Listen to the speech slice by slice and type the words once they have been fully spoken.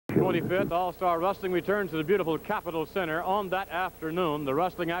25th All-Star Wrestling returns to the beautiful Capitol Center on that afternoon. The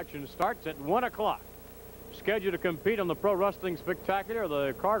wrestling action starts at 1 o'clock. Scheduled to compete on the Pro Wrestling Spectacular,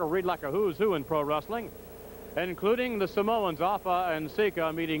 the card will read like a who's who in pro wrestling, including the Samoans Afa and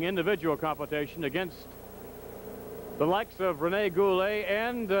Sika meeting individual competition against the likes of Rene Goulet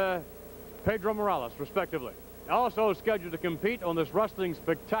and Pedro Morales, respectively. Also scheduled to compete on this Wrestling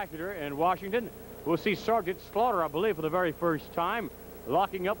Spectacular in Washington, we'll see Sergeant Slaughter, I believe, for the very first time,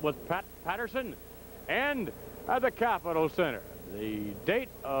 locking up with Pat Patterson, and at the Capitol Center. The date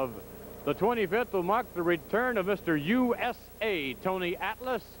of the 25th will mark the return of Mr. USA, Tony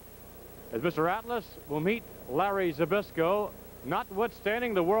Atlas, as Mr. Atlas will meet Larry Zbysko,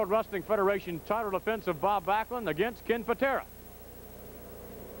 notwithstanding the World Wrestling Federation title defense of Bob Backlund against Ken Patera.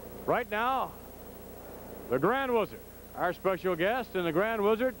 Right now, the Grand Wizard, our special guest, and the Grand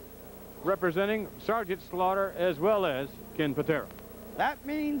Wizard representing Sergeant Slaughter as well as Ken Patera. That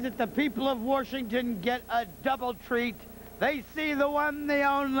means that the people of Washington get a double treat. They see the one, the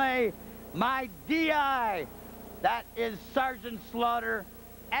only, my DI. That is Sergeant Slaughter,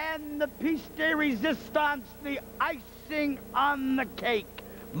 and the piece de resistance, the icing on the cake.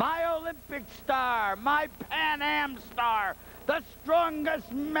 My Olympic star, my Pan Am star, the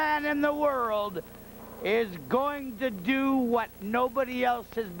strongest man in the world, is going to do what nobody else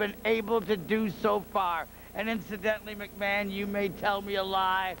has been able to do so far. And incidentally, McMahon, you may tell me a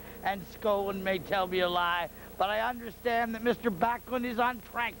lie, and Skolin may tell me a lie, but I understand that Mr. Backlund is on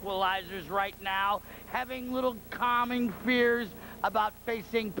tranquilizers right now, having little calming fears about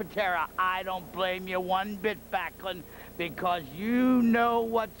facing Patera. I don't blame you one bit, Backlund, because you know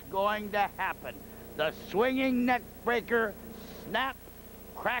what's going to happen. The swinging neck breaker, snap,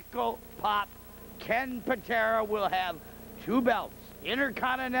 crackle, pop. Ken Patera will have 2 belts,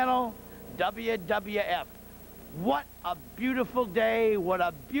 Intercontinental, WWF. What a beautiful day, what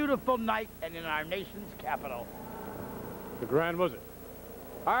a beautiful night, and in our nation's capital. The Grand Wizard.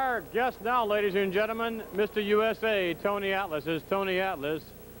 Our guest now, ladies and gentlemen, Mr. USA, Tony Atlas. As Tony Atlas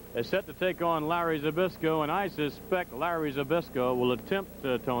is set to take on Larry Zbysko, and I suspect Larry Zbysko will attempt,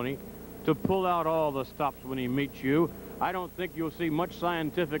 Tony, to pull out all the stops when he meets you. I don't think you'll see much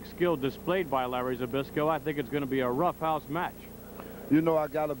scientific skill displayed by Larry Zbysko. I think it's going to be a roughhouse match. You know, I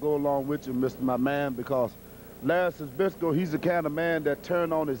got to go along with you, Mr. My Man, because Larry Zbysko, he's the kind of man that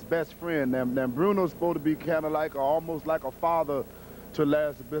turned on his best friend. Now Bruno's supposed to be kind of like, or almost like a father to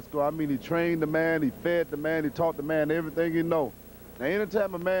Larry Zbysko. I mean, he trained the man, he fed the man, he taught the man everything he know. Now,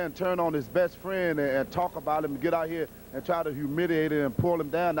 anytime a man turn on his best friend and talk about him and get out here and try to humiliate him and pull him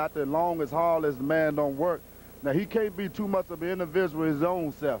down, not as long as hard as the man don't work. Now, he can't be too much of an individual his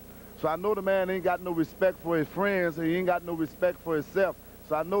own self. So I know the man ain't got no respect for his friends, and he ain't got no respect for himself.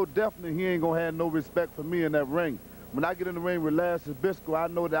 So I know definitely he ain't going to have no respect for me in that ring. When I get in the ring with Larry Zbysko, I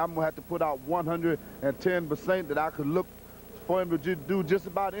know that I'm going to have to put out 110% that I could look for him to do just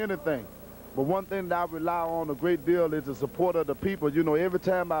about anything. But one thing that I rely on a great deal is the support of the people. You know, every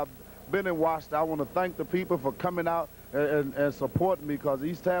time I've been in Washington, I want to thank the people for coming out and supporting me, because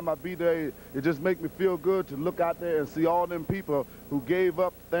each time I be there, it just makes me feel good to look out there and see all them people who gave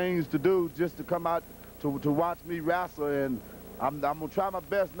up things to do just to come out to watch me wrestle, and I'm going to try my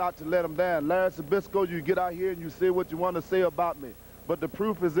best not to let them down. Larry Zbysko, you get out here and you say what you want to say about me, but the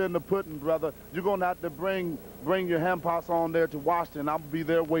proof is in the pudding, brother. You're going to have to bring your handpots on there to Washington. I'll be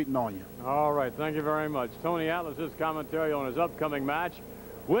there waiting on you. All right, thank you very much. Tony Atlas's commentary on his upcoming match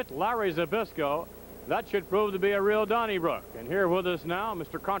with Larry Zbysko. That should prove to be a real Donnybrook. And here with us now,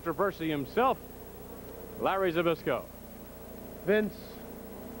 Mr. Controversy himself, Larry Zbysko. Vince,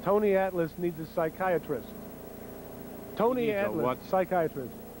 Tony Atlas needs a psychiatrist. Tony Atlas, what?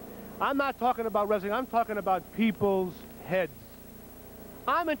 Psychiatrist. I'm not talking about wrestling. I'm talking about people's heads.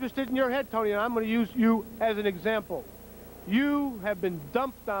 I'm interested in your head, Tony, and I'm going to use you as an example. You have been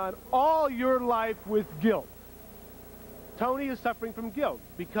dumped on all your life with guilt. Tony is suffering from guilt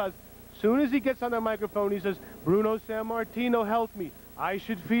because soon as he gets on the microphone, he says, Bruno Sammartino helped me. I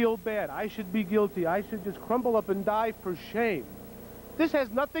should feel bad. I should be guilty. I should just crumble up and die for shame. This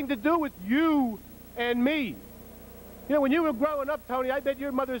has nothing to do with you and me. You know, when you were growing up, Tony, I bet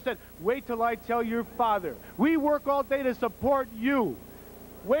your mother said, wait till I tell your father. We work all day to support you.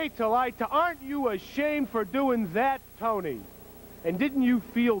 Wait till I tell. Aren't you ashamed for doing that, Tony? And didn't you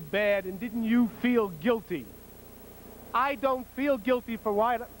feel bad, and didn't you feel guilty? I don't feel guilty for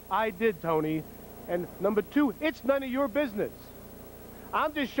what I did, Tony. And number 2, it's none of your business.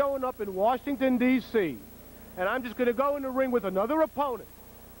 I'm just showing up in Washington, D.C., and I'm just going to go in the ring with another opponent,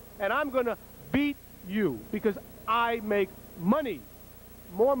 and I'm going to beat you because I make money,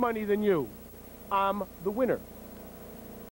 more money than you. I'm the winner.